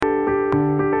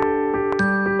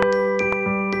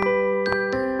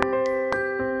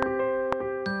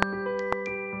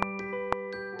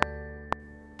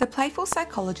The Playful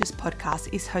Psychologist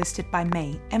podcast is hosted by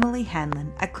me, Emily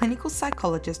Hanlon, a clinical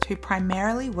psychologist who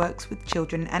primarily works with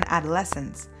children and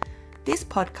adolescents. This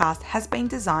podcast has been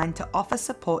designed to offer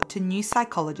support to new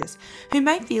psychologists who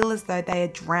may feel as though they are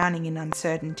drowning in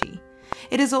uncertainty.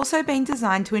 It has also been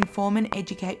designed to inform and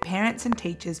educate parents and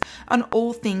teachers on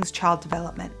all things child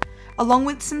development. Along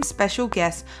with some special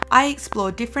guests, I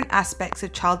explore different aspects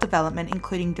of child development,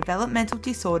 including developmental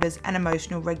disorders and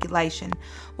emotional regulation,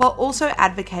 while also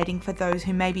advocating for those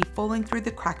who may be falling through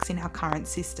the cracks in our current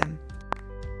system.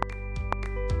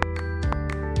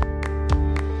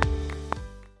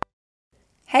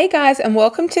 Hey guys, and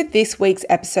welcome to this week's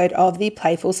episode of the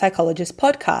Playful Psychologist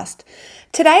podcast.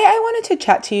 Today I wanted to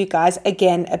chat to you guys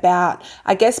again about,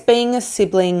 being a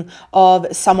sibling of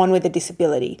someone with a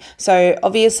disability. So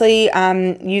obviously,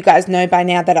 you guys know by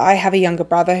now that I have a younger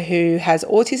brother who has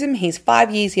autism. He's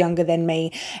 5 years younger than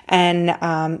me, and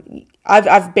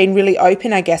I've been really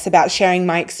open, about sharing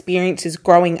my experiences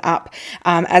growing up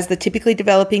as the typically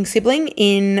developing sibling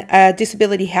in a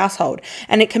disability household.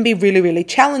 And it can be really, really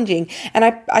challenging. And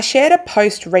I shared a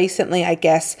post recently, on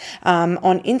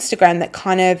Instagram that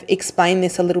kind of explained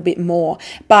this a little bit more.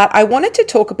 But I wanted to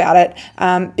talk about it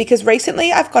because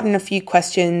recently I've gotten a few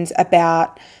questions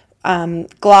about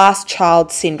glass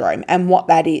child syndrome and what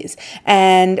that is,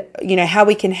 and how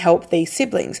we can help these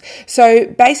siblings. So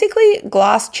basically,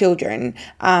 glass children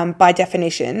by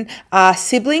definition are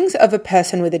siblings of a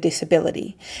person with a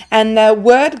disability, and the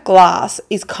word glass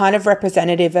is kind of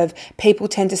representative of people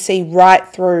tend to see right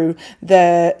through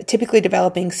the typically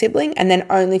developing sibling and then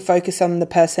only focus on the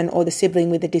person or the sibling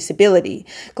with a disability.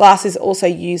 Glass is also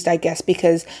used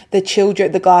because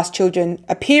the glass children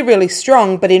appear really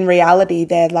strong, but in reality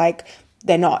they're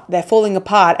not. They're falling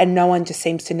apart and no one just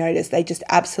seems to notice. They just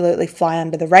absolutely fly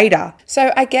under the radar.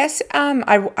 So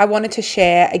I wanted to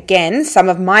share again some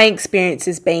of my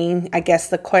experiences being,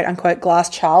 the quote-unquote glass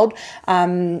child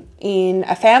in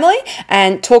a family,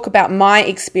 and talk about my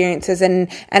experiences and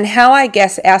how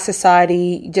our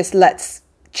society just lets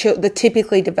the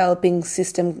typically developing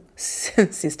sibling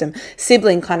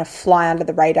kind of fly under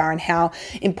the radar, and how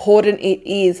important it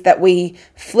is that we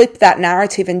flip that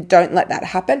narrative and don't let that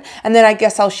happen. And then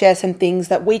I'll share some things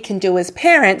that we can do as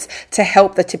parents to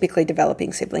help the typically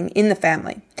developing sibling in the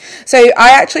family. So I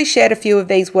actually shared a few of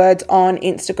these words on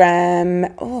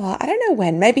Instagram, I don't know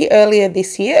when, maybe earlier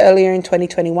this year, earlier in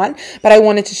 2021, but I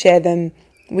wanted to share them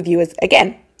with you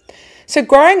again. So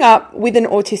growing up with an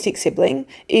autistic sibling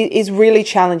is really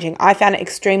challenging. I found it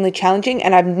extremely challenging,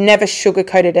 and I've never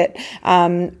sugarcoated it.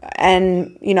 I'm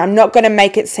not going to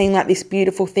make it seem like this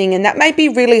beautiful thing. And that may be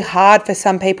really hard for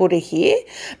some people to hear,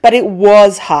 but it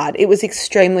was hard. It was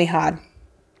extremely hard.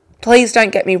 Please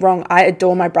don't get me wrong. I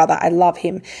adore my brother. I love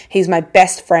him. He's my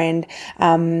best friend.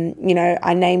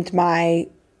 I named my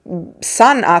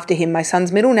son after him. My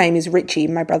son's middle name is Richie.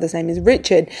 My brother's name is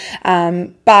Richard.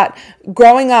 But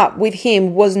growing up with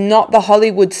him was not the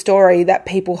Hollywood story that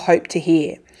people hope to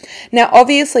hear. Now,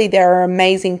 obviously, there are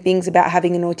amazing things about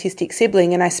having an autistic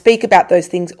sibling, and I speak about those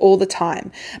things all the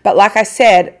time. But like I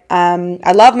said,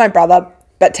 I love my brother,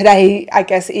 but today,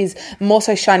 is more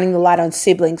so shining the light on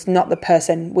siblings, not the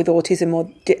person with autism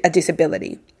or a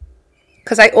disability.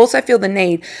 Because I also feel the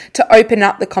need to open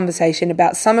up the conversation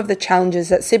about some of the challenges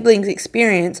that siblings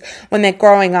experience when they're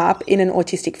growing up in an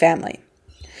autistic family.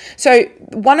 So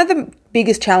one of the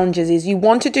biggest challenges is you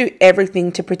want to do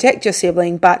everything to protect your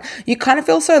sibling, but you kind of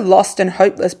feel so lost and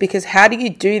hopeless, because how do you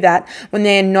do that when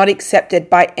they're not accepted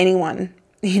by anyone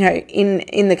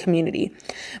in the community?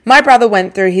 My brother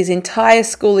went through his entire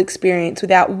school experience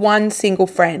without one single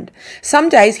friend. Some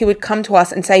days he would come to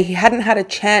us and say he hadn't had a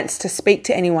chance to speak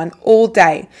to anyone all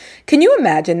day. Can you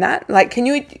imagine that? Can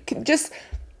you just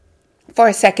for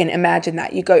a second imagine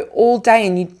that? You go all day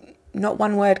and not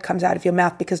one word comes out of your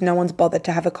mouth because no one's bothered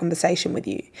to have a conversation with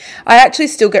you. I actually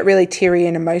still get really teary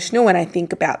and emotional when I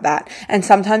think about that. And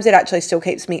sometimes it actually still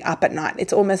keeps me up at night.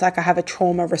 It's almost like I have a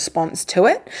trauma response to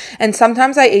it. And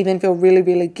sometimes I even feel really,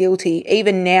 really guilty,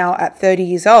 even now at 30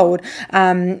 years old,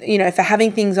 for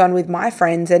having things on with my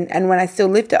friends. And when I still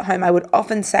lived at home, I would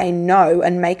often say no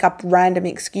and make up random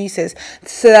excuses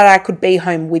so that I could be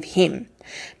home with him.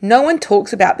 No one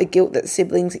talks about the guilt that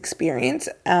siblings experience,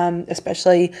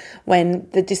 especially when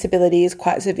the disability is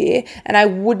quite severe, and I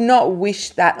would not wish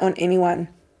that on anyone.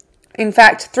 In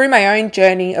fact, through my own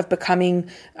journey of becoming,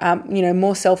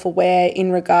 more self-aware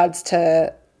in regards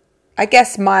to,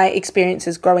 my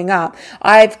experiences growing up,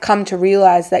 I've come to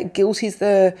realize that guilt is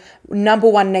the number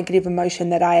one negative emotion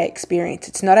that I experience.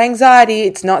 It's not anxiety,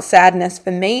 it's not sadness.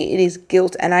 For me, it is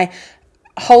guilt, and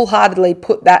wholeheartedly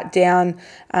put that down,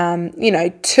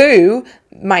 to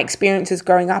my experiences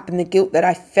growing up and the guilt that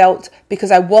I felt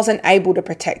because I wasn't able to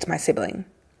protect my sibling.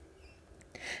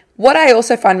 What I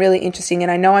also find really interesting,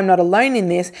 and I know I'm not alone in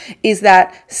this, is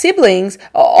that siblings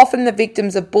are often the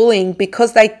victims of bullying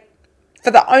because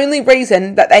for the only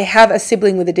reason that they have a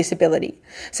sibling with a disability.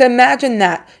 So imagine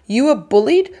that you are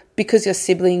bullied because your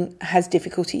sibling has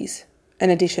difficulties and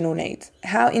additional needs.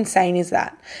 How insane is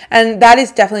that? And that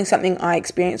is definitely something I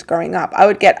experienced growing up. I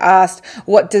would get asked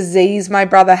what disease my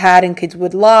brother had, and kids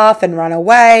would laugh and run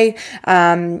away,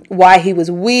 why he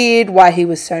was weird, why he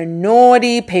was so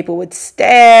naughty. People would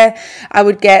stare. I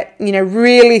would get,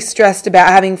 really stressed about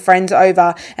having friends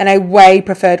over, and I way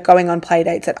preferred going on play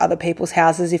dates at other people's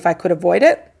houses if I could avoid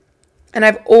it. And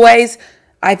I've always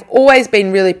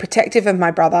been really protective of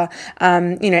my brother,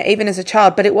 even as a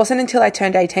child. But it wasn't until I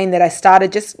turned 18 that I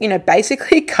started just,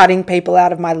 basically cutting people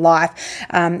out of my life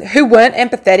who weren't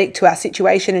empathetic to our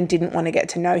situation and didn't want to get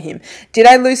to know him. Did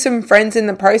I lose some friends in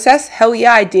the process? Hell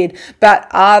yeah, I did. But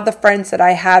are the friends that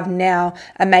I have now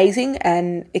amazing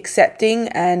and accepting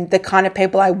and the kind of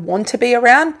people I want to be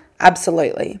around?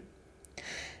 Absolutely.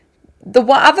 The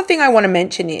one other thing I want to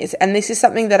mention is, and this is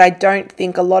something that I don't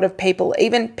think a lot of people,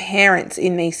 even parents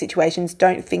in these situations,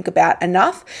 don't think about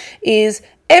enough, is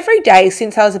every day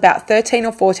since I was about 13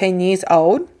 or 14 years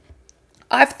old,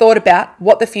 I've thought about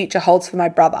what the future holds for my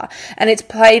brother, and it's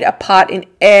played a part in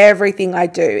everything I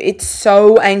do. It's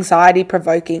so anxiety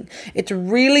provoking. It's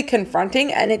really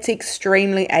confronting, and it's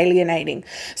extremely alienating.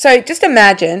 So just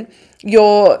imagine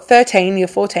you're 13, you're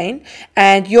 14,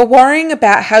 and you're worrying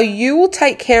about how you will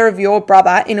take care of your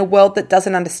brother in a world that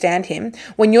doesn't understand him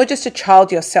when you're just a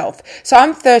child yourself. So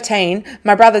I'm 13,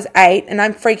 my brother's 8, and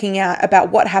I'm freaking out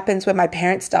about what happens when my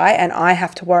parents die and I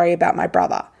have to worry about my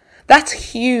brother. That's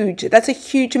huge. That's a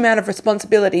huge amount of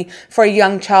responsibility for a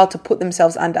young child to put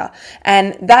themselves under.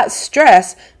 And that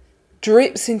stress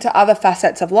drips into other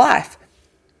facets of life.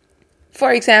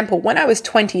 For example, when I was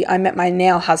 20, I met my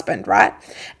now husband, right?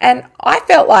 And I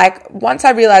felt like once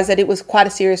I realized that it was quite a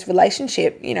serious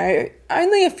relationship,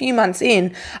 only a few months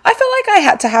in, I felt like I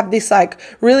had to have this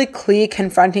really clear,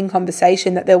 confronting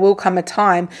conversation that there will come a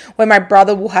time when my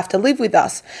brother will have to live with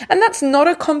us. And that's not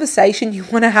a conversation you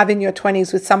want to have in your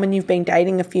 20s with someone you've been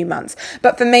dating a few months.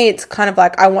 But for me, it's kind of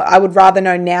like I would rather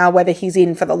know now whether he's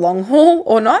in for the long haul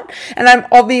or not. And I'm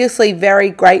obviously very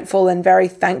grateful and very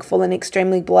thankful and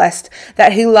extremely blessed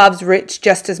that he loves Rich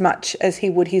just as much as he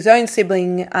would his own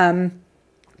sibling.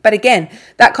 But again,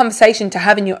 that conversation to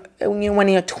have when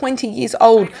you're 20 years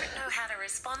old. I don't know how to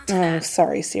respond to that.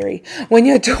 Sorry, Siri. When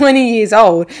you're 20 years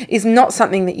old is not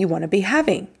something that you want to be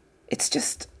having. It's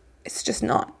just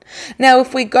not. Now,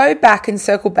 if we go back and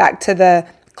circle back to the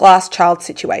glass child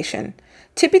situation,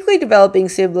 typically developing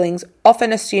siblings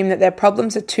often assume that their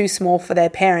problems are too small for their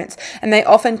parents, and they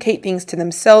often keep things to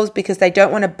themselves because they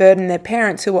don't want to burden their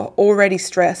parents who are already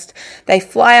stressed. They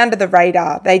fly under the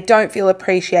radar. They don't feel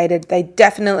appreciated. They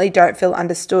definitely don't feel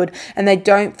understood, and they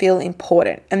don't feel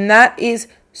important. And that is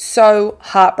so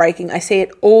heartbreaking. I see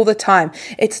it all the time.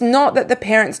 It's not that the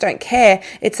parents don't care.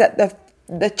 It's that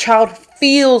the child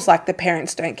feels like the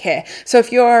parents don't care. So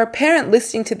if you're a parent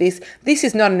listening to this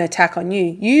is not an attack on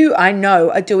you. You, I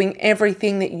know, are doing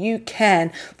everything that you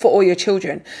can for all your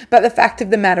children. But the fact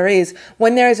of the matter is,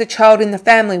 when there is a child in the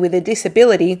family with a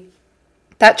disability,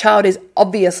 that child is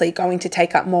obviously going to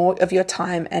take up more of your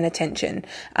time and attention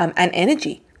and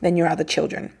energy than your other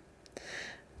children.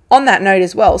 On that note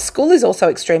as well, school is also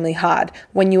extremely hard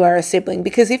when you are a sibling,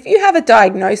 because if you have a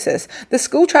diagnosis, the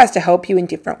school tries to help you in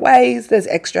different ways. There's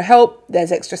extra help,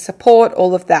 there's extra support,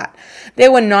 all of that. There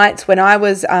were nights when I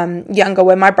was younger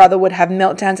where my brother would have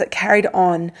meltdowns that carried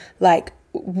on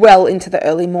well into the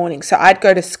early morning. So I'd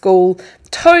go to school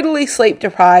totally sleep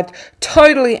deprived,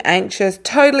 totally anxious,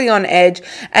 totally on edge.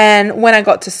 And when I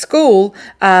got to school,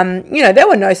 there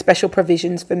were no special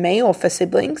provisions for me or for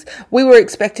siblings. We were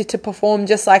expected to perform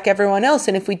just like everyone else.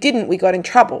 And if we didn't, we got in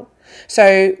trouble.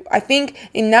 So I think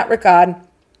in that regard,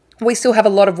 we still have a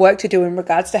lot of work to do in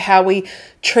regards to how we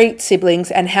treat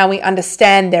siblings and how we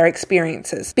understand their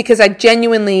experiences, because I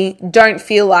genuinely don't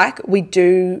feel like we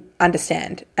do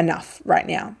understand enough right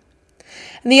now.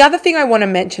 And the other thing I want to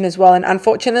mention as well, and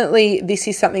unfortunately this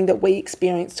is something that we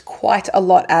experienced quite a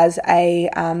lot as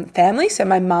a family, so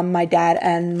my mum, my dad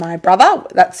and my brother,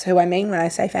 that's who I mean when I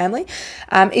say family,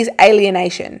 is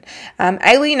alienation.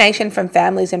 Alienation from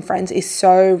families and friends is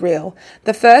so real.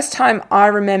 The first time I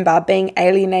remember being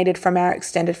alienated from our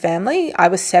extended family, I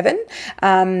was 7,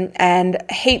 and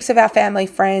heaps of our family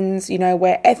friends,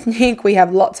 we're ethnic, we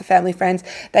have lots of family friends,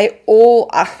 they all,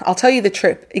 I'll tell you the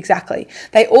trip exactly,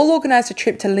 they all organised a trip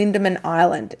trip to Lindeman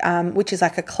Island, which is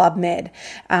like a Club Med.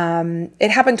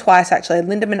 It happened twice, actually.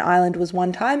 Lindeman Island was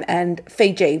one time and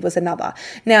Fiji was another.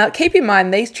 Now, keep in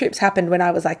mind, these trips happened when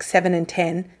I was like 7 and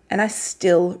 10, and I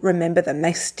still remember them.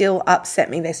 They still upset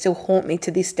me. They still haunt me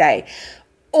to this day.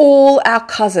 All our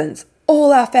cousins,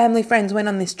 all our family friends went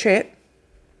on this trip.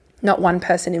 Not one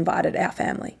person invited our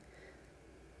family.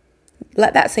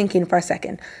 Let that sink in for a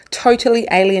second. Totally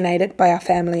alienated by our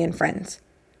family and friends.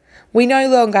 We no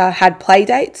longer had play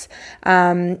dates.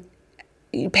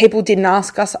 People didn't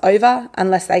ask us over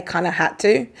unless they kind of had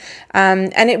to.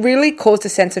 And it really caused a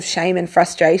sense of shame and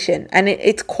frustration. And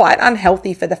it's quite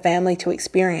unhealthy for the family to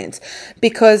experience,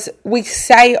 because we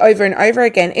say over and over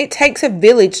again, it takes a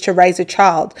village to raise a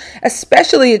child,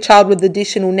 especially a child with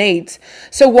additional needs.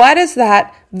 So why does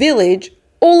that village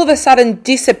all of a sudden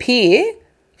disappear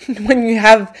when you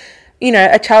have,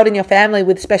 a child in your family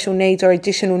with special needs or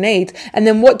additional needs? And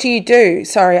then what do?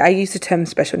 Sorry, I use the term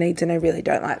special needs and I really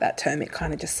don't like that term. It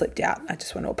kind of just slipped out. I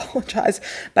just want to apologize,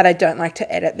 but I don't like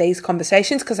to edit these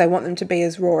conversations because I want them to be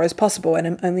as raw as possible, and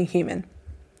I'm only human.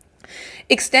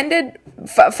 Extended,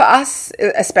 for us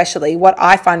especially, what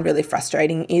I find really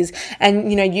frustrating is, and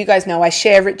you guys know I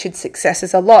share Richard's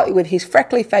successes a lot with his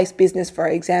freckly face business, for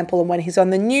example, and when he's on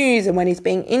the news and when he's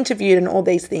being interviewed and all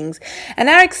these things. And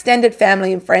our extended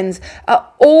family and friends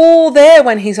are all there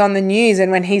when he's on the news and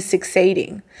when he's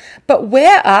succeeding. But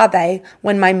where are they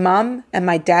when my mum and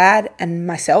my dad and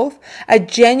myself are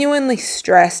genuinely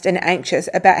stressed and anxious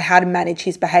about how to manage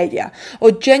his behavior,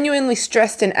 or genuinely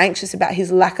stressed and anxious about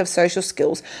his lack of social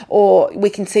skills, or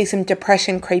we can see some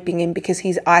depression creeping in because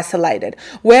he's isolated?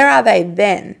 Where are they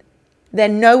then? They're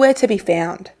nowhere to be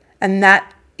found. And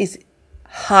that is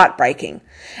heartbreaking.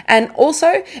 And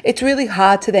also, it's really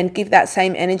hard to then give that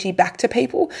same energy back to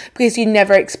people because you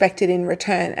never expect it in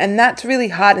return. And that's really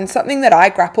hard, and something that I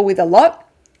grapple with a lot.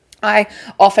 I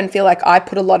often feel like I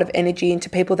put a lot of energy into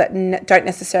people that don't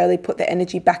necessarily put the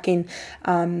energy back in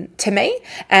to me.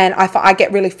 And I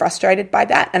get really frustrated by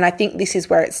that. And I think this is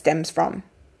where it stems from.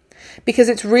 Because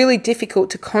it's really difficult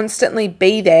to constantly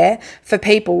be there for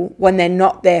people when they're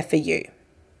not there for you.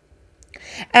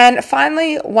 And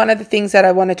finally, one of the things that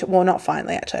I wanted to, well, not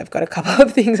finally, actually, I've got a couple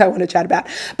of things I want to chat about.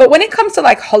 But when it comes to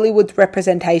like Hollywood's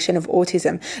representation of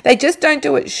autism, they just don't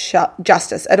do it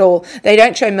justice at all. They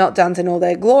don't show meltdowns in all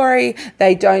their glory.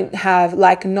 They don't have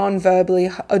like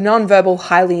non-verbal,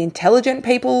 highly intelligent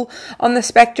people on the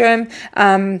spectrum.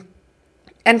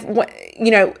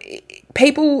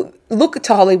 People look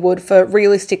to Hollywood for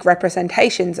realistic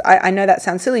representations. I know that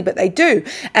sounds silly, but they do.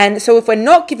 And so if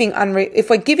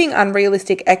we're giving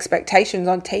unrealistic expectations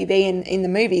on TV and in the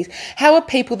movies, how are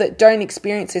people that don't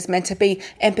experience this meant to be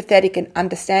empathetic and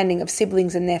understanding of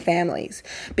siblings and their families?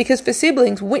 Because for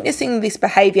siblings, witnessing this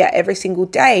behavior every single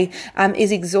day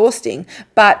is exhausting,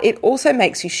 but it also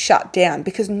makes you shut down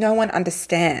because no one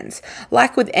understands.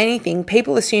 Like with anything,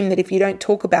 people assume that if you don't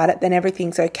talk about it, then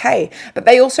everything's okay, but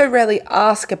they also rarely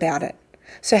ask about it.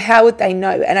 So how would they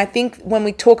know? And I think when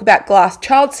we talk about glass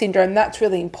child syndrome, that's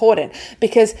really important,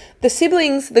 because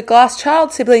the glass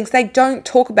child siblings, they don't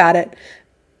talk about it,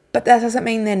 but that doesn't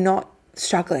mean they're not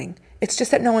struggling. It's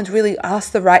just that no one's really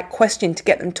asked the right question to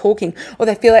get them talking, or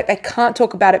they feel like they can't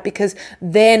talk about it because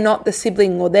they're not the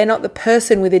sibling or they're not the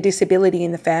person with a disability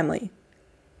in the family.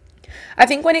 I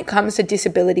think when it comes to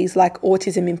disabilities like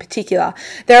autism in particular,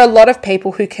 there are a lot of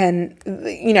people who can,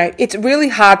 it's really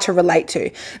hard to relate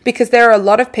to, because there are a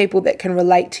lot of people that can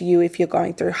relate to you if you're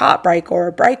going through heartbreak or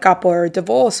a breakup or a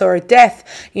divorce or a death,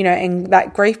 and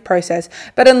that grief process.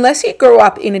 But unless you grew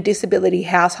up in a disability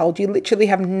household, you literally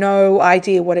have no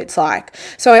idea what it's like.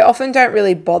 So I often don't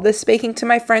really bother speaking to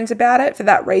my friends about it for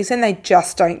that reason. They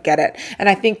just don't get it. And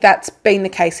I think that's been the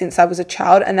case since I was a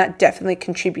child, and that definitely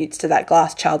contributes to that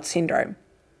glass child syndrome.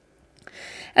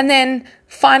 And then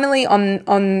finally, on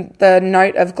the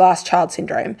note of glass child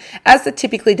syndrome, as the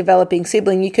typically developing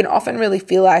sibling, you can often really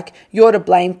feel like you're to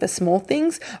blame for small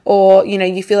things, or,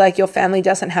 you feel like your family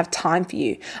doesn't have time for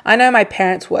you. I know my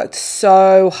parents worked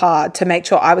so hard to make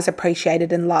sure I was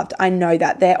appreciated and loved. I know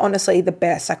that. They're honestly the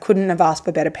best. I couldn't have asked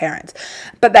for better parents.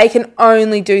 But they can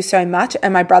only do so much,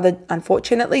 and my brother,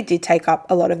 unfortunately, did take up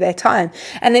a lot of their time.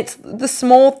 And it's the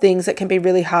small things that can be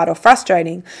really hard or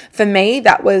frustrating. For me,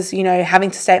 that was,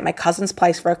 having to stay at my cousin's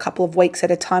place for a couple of weeks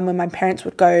at a time when my parents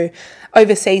would go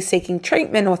overseas seeking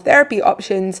treatment or therapy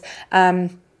options.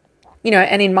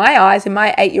 And in my eyes, in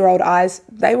my 8-year-old eyes,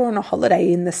 they were on a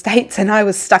holiday in the States and I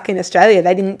was stuck in Australia.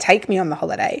 They didn't take me on the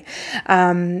holiday.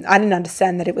 I didn't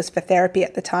understand that it was for therapy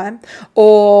at the time.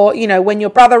 Or, when your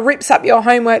brother rips up your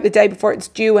homework the day before it's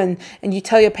due and you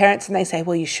tell your parents and they say,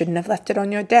 well, you shouldn't have left it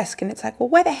on your desk. And it's like, well,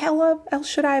 where the hell else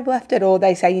should I have left it? Or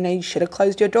they say, you should have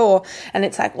closed your door. And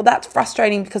it's like, well, that's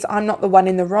frustrating because I'm not the one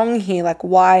in the wrong here. Like,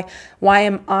 why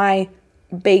am I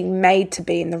being made to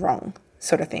be in the wrong?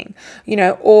 Sort of thing,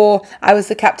 or I was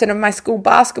the captain of my school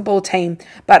basketball team,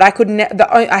 but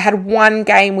I had one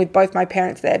game with both my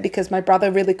parents there because my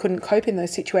brother really couldn't cope in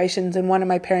those situations and one of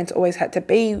my parents always had to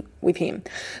be with him.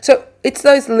 So it's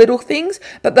those little things,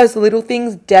 but those little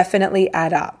things definitely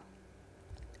add up.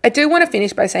 I do want to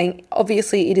finish by saying,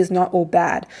 obviously it is not all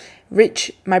bad.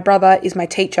 Rich, my brother, is my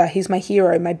teacher. He's my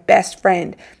hero, my best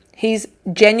friend. He's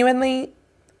genuinely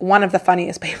one of the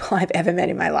funniest people I've ever met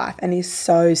in my life, and he's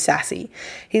so sassy.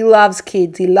 He loves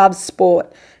kids, he loves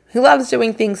sport, he loves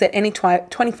doing things that any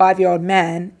 25-year-old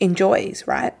man enjoys,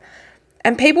 right?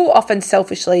 And people often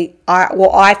selfishly,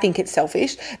 I think it's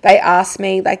selfish, they ask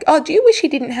me like, oh, do you wish he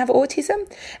didn't have autism?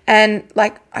 And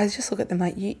I just look at them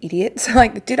like, you idiots.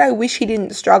 Did I wish he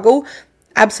didn't struggle?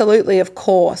 Absolutely, of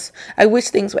course. I wish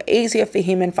things were easier for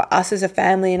him and for us as a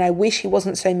family, and I wish he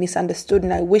wasn't so misunderstood,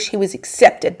 and I wish he was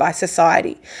accepted by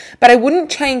society. But I wouldn't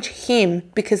change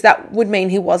him because that would mean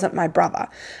he wasn't my brother.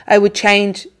 I would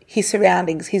change his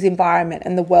surroundings, his environment,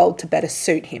 and the world to better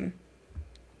suit him.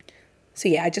 So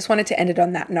yeah, I just wanted to end it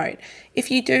on that note.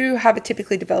 If you do have a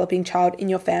typically developing child in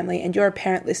your family and you're a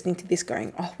parent listening to this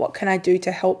going, oh, what can I do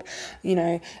to help,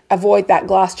 avoid that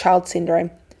glass child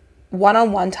syndrome?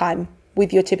 One-on-one time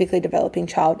with your typically developing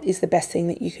child is the best thing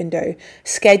that you can do.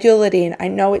 Schedule it in. I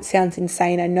know it sounds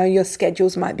insane. I know your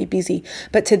schedules might be busy,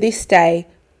 but to this day,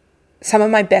 some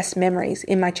of my best memories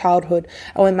in my childhood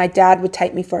are when my dad would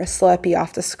take me for a Slurpee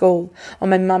after school, or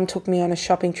my mum took me on a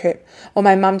shopping trip, or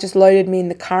my mum just loaded me in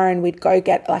the car and we'd go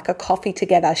get a coffee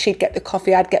together. She'd get the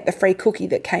coffee, I'd get the free cookie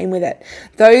that came with it.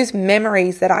 Those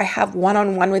memories that I have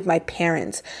one-on-one with my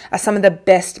parents are some of the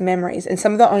best memories and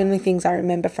some of the only things I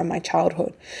remember from my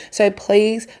childhood. So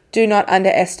please do not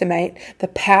underestimate the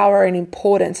power and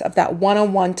importance of that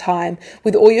one-on-one time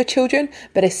with all your children,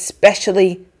 but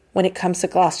especially when it comes to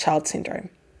glass child syndrome.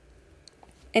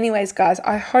 Anyways, guys,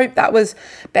 I hope that was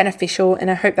beneficial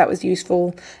and I hope that was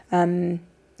useful. And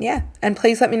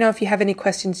please let me know if you have any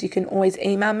questions. You can always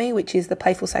email me, which is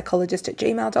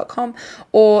theplayfulpsychologist@gmail.com,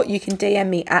 or you can DM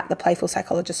me at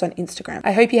theplayfulpsychologist on Instagram.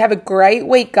 I hope you have a great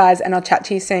week, guys, and I'll chat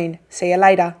to you soon. See you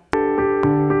later.